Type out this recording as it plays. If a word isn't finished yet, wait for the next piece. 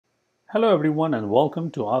Hello everyone and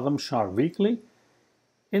welcome to Azam Sharp Weekly.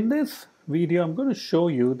 In this video I'm going to show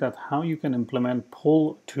you that how you can implement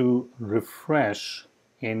pull to refresh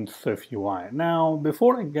in SwiftUI. Now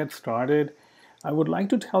before I get started, I would like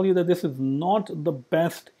to tell you that this is not the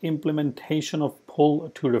best implementation of pull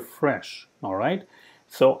to refresh. Alright,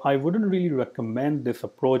 so I wouldn't really recommend this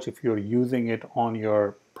approach if you're using it on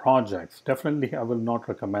your projects. Definitely I will not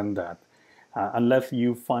recommend that. Unless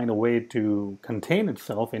you find a way to contain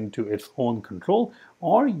itself into its own control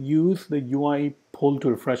or use the UI pull to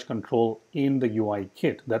refresh control in the UI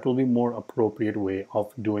kit. That will be more appropriate way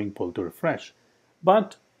of doing pull to refresh.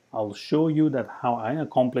 But I'll show you that how I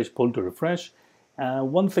accomplish pull to refresh.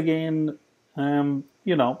 Once again,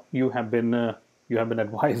 you have been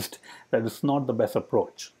advised that it's not the best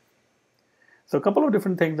approach. So a couple of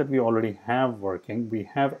different things that we already have working. We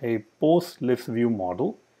have a post list view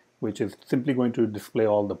model, which is simply going to display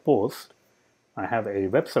all the posts. I have a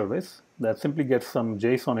web service that simply gets some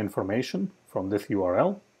JSON information from this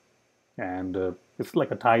URL. And it's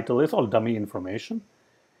like a title, it's all dummy information.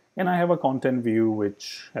 And I have a content view,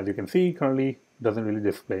 which, as you can see, currently doesn't really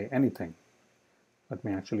display anything. Let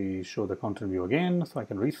me actually show the content view again so I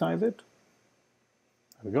can resize it.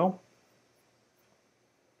 There we go.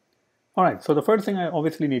 All right, so the first thing I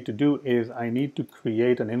obviously need to do is I need to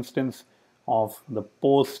create an instance of the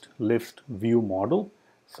post list view model.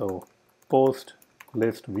 So post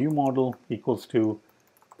list view model equals to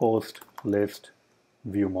post list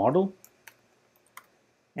view model,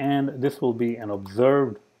 and this will be an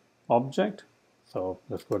observed object. So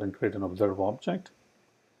let's go ahead and create an observed object.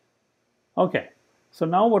 Okay, so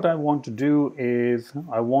now what I want to do is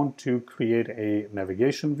I want to create a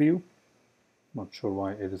navigation view. Not sure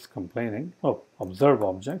why it is complaining. Oh, observe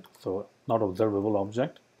object, so not observable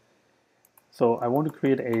object. So I want to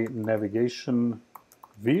create a navigation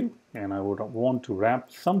view, and I would want to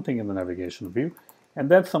wrap something in the navigation view,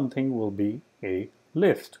 and that something will be a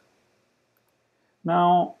list.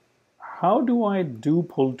 Now, how do I do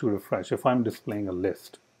pull to refresh if I'm displaying a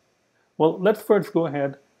list? Well, let's first go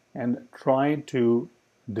ahead and try to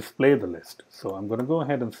display the list. So I'm going to go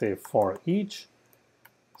ahead and say for each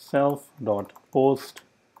self.post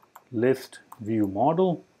list view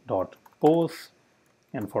model.post,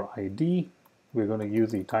 and for ID we're going to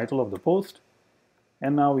use the title of the post,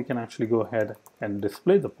 and now we can actually go ahead and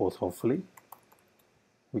display the post. Hopefully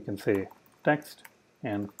we can say text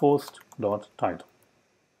and post.title.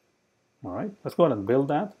 All right, let's go ahead and build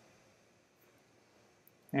that,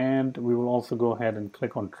 and we will also go ahead and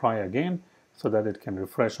click on try again so that it can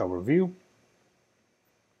refresh our view.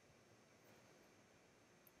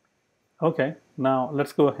 Okay, now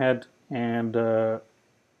let's go ahead and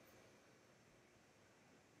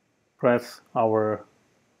press our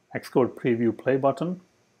Xcode preview play button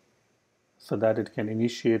so that it can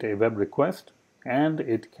initiate a web request and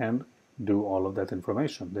it can do all of that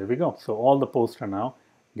information. There we go. So all the posts are now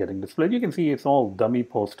getting displayed. You can see it's all dummy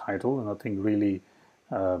post title, nothing really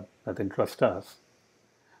that interests us.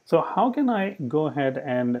 So how can I go ahead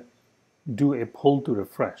and do a pull to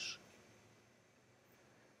refresh?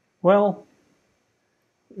 Well,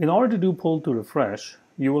 in order to do pull to refresh,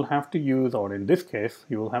 you will have to use, or in this case,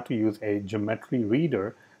 you will have to use a geometry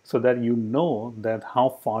reader so that you know that how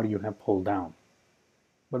far you have pulled down.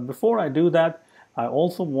 But before I do that, I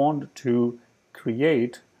also want to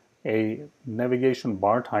create a navigation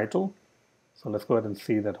bar title. So let's go ahead and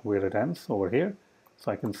see that where it ends over here.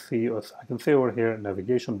 So I can say over here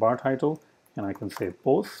navigation bar title, and I can say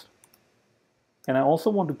post. And I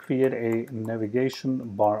also want to create a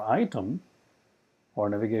navigation bar item or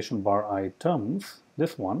navigation bar items,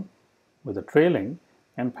 this one with a trailing,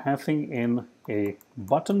 and passing in a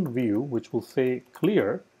button view which will say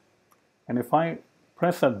clear. And if I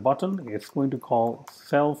press that button, it's going to call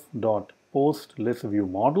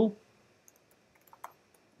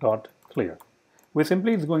self.postListViewModel.clear, which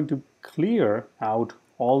simply is going to clear out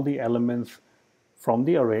all the elements from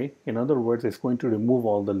the array. In other words, it's going to remove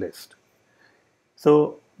all the list.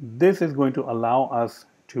 So this is going to allow us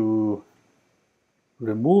to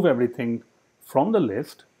remove everything from the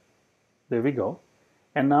list. There we go.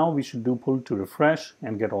 And now we should do pull to refresh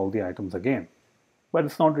and get all the items again. But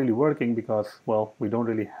it's not really working because, well, we don't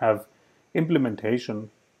really have implementation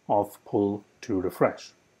of pull to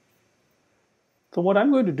refresh. So what I'm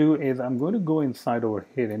going to do is I'm going to go inside over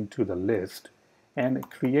here into the list and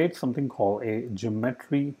create something called a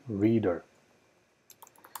geometry reader.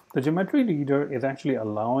 The geometry reader is actually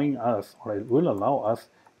allowing us, or it will allow us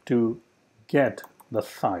to get the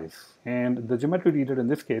size. And the geometry reader in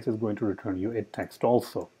this case is going to return you a text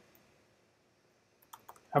also.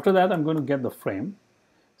 After that, I'm going to get the frame.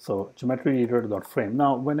 So geometry editor.frame.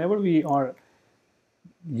 Now, whenever we are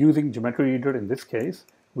using geometry editor in this case,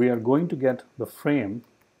 we are going to get the frame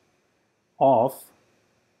of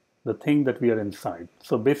the thing that we are inside.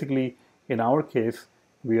 So basically, in our case,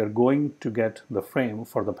 we are going to get the frame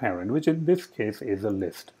for the parent, which in this case is a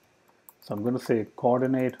list. So I'm going to say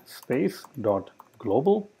coordinate space dot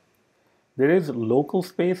global. There is local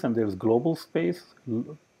space and there's global space.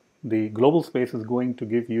 The global space is going to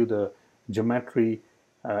give you the geometry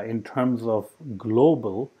in terms of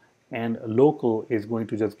global, and local is going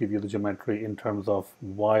to just give you the geometry in terms of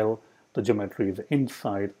while the geometry is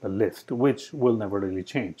inside the list, which will never really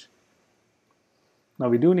change. Now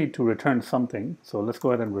we do need to return something, so let's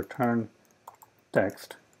go ahead and return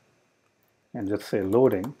text and just say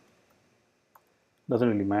loading. Doesn't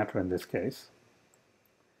really matter in this case.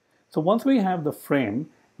 So once we have the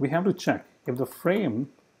frame, we have to check if the frame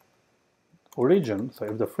origin, so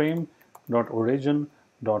if the frame.origin.y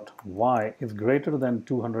is greater than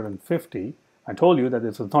 250. I told you that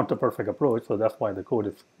this is not the perfect approach, so that's why the code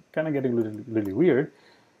is kind of getting really weird.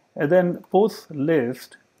 And then post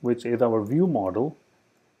list, which is our view model,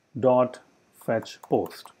 dot fetch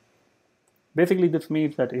post. Basically, this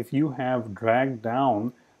means that if you have dragged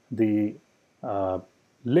down the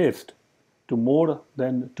list to more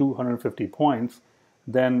than 250 points,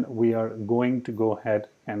 then we are going to go ahead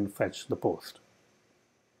and fetch the post.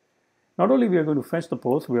 Not only we are going to fetch the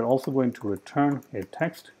post, we are also going to return a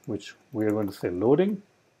text, which we are going to say loading.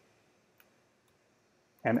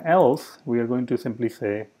 And else, we are going to simply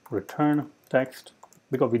say return text,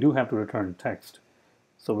 because we do have to return text.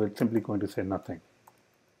 So we're simply going to say nothing.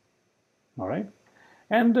 All right.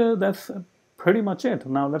 And that's pretty much it.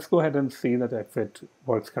 Now let's go ahead and see that if it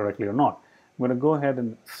works correctly or not. I'm going to go ahead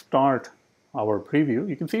and start our preview.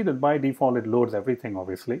 You can see that by default it loads everything,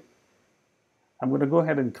 obviously. I'm going to go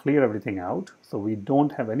ahead and clear everything out, so we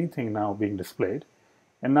don't have anything now being displayed.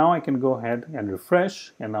 And now I can go ahead and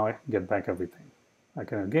refresh, and now I get back everything. I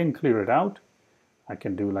can again clear it out. I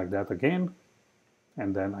can do like that again,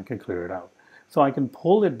 and then I can clear it out. So I can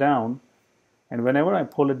pull it down, and whenever I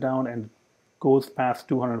pull it down and goes past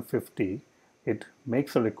 250, it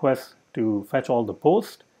makes a request to fetch all the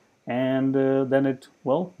posts, and then it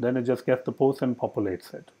just gets the post and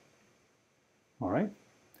populates it. All right.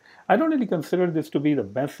 I don't really consider this to be the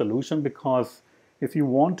best solution, because if you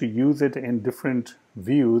want to use it in different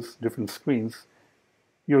views, different screens,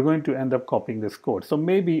 you're going to end up copying this code. So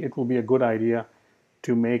maybe it will be a good idea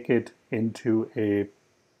to make it into a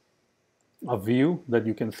view that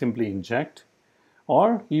you can simply inject,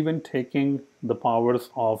 or even taking the powers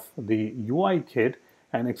of the UI kit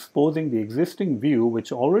and exposing the existing view,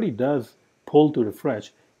 which already does pull to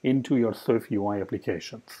refresh, into your SwiftUI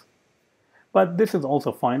applications. But this is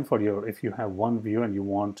also fine for if you have one view and you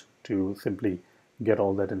want to simply get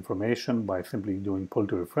all that information by simply doing pull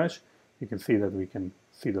to refresh. You can see that we can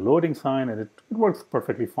see the loading sign, and it works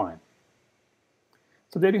perfectly fine.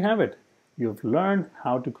 So there you have it. You've learned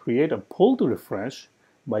how to create a pull to refresh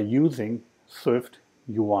by using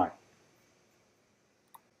SwiftUI.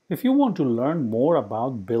 If you want to learn more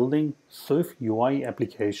about building SwiftUI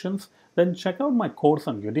applications, then check out my course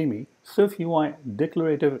on Udemy, SwiftUI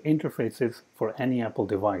Declarative Interfaces for any Apple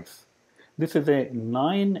device. This is a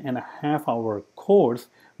 9.5-hour course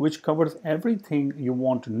which covers everything you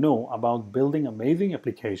want to know about building amazing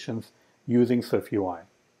applications using SwiftUI.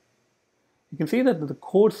 You can see that the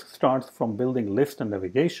course starts from building list and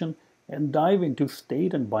navigation and dive into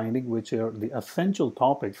state and binding, which are the essential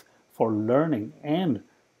topics for learning and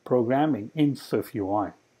programming in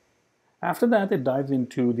SwiftUI. After that, it dives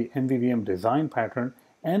into the MVVM design pattern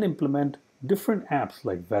and implement different apps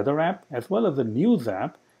like Weather app as well as the News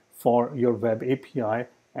app for your web API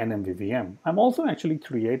and MVVM. I'm also actually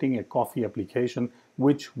creating a coffee application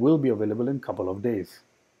which will be available in a couple of days.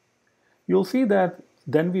 You'll see that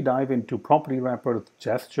then we dive into property wrappers,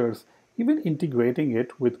 gestures, even integrating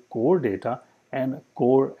it with core data and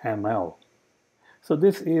core ML. So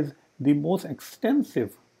this is the most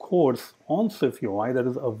extensive course on SwiftUI that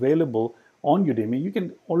is available on Udemy. You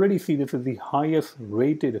can already see this is the highest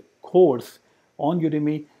rated course on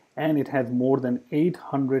Udemy, and it has more than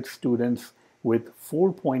 800 students with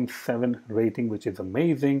 4.7 rating, which is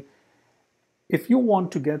amazing. If you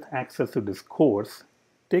want to get access to this course,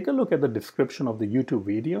 take a look at the description of the YouTube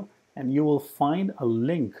video and you will find a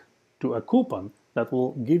link to a coupon that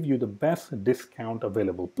will give you the best discount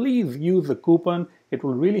available. Please use the coupon. It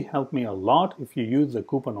will really help me a lot if you use the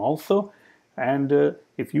coupon also. And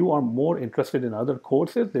if you are more interested in other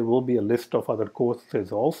courses, there will be a list of other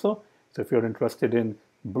courses also. So if you're interested in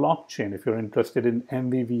blockchain, if you're interested in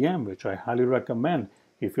MVVM, which I highly recommend,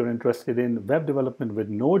 If you're interested in web development with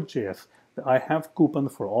Node.js, I have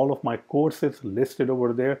coupons for all of my courses listed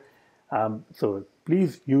over there. So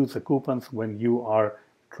please use the coupons when you are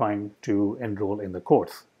trying to enroll in the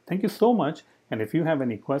course. Thank you so much. And if you have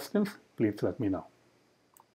any questions, please let me know.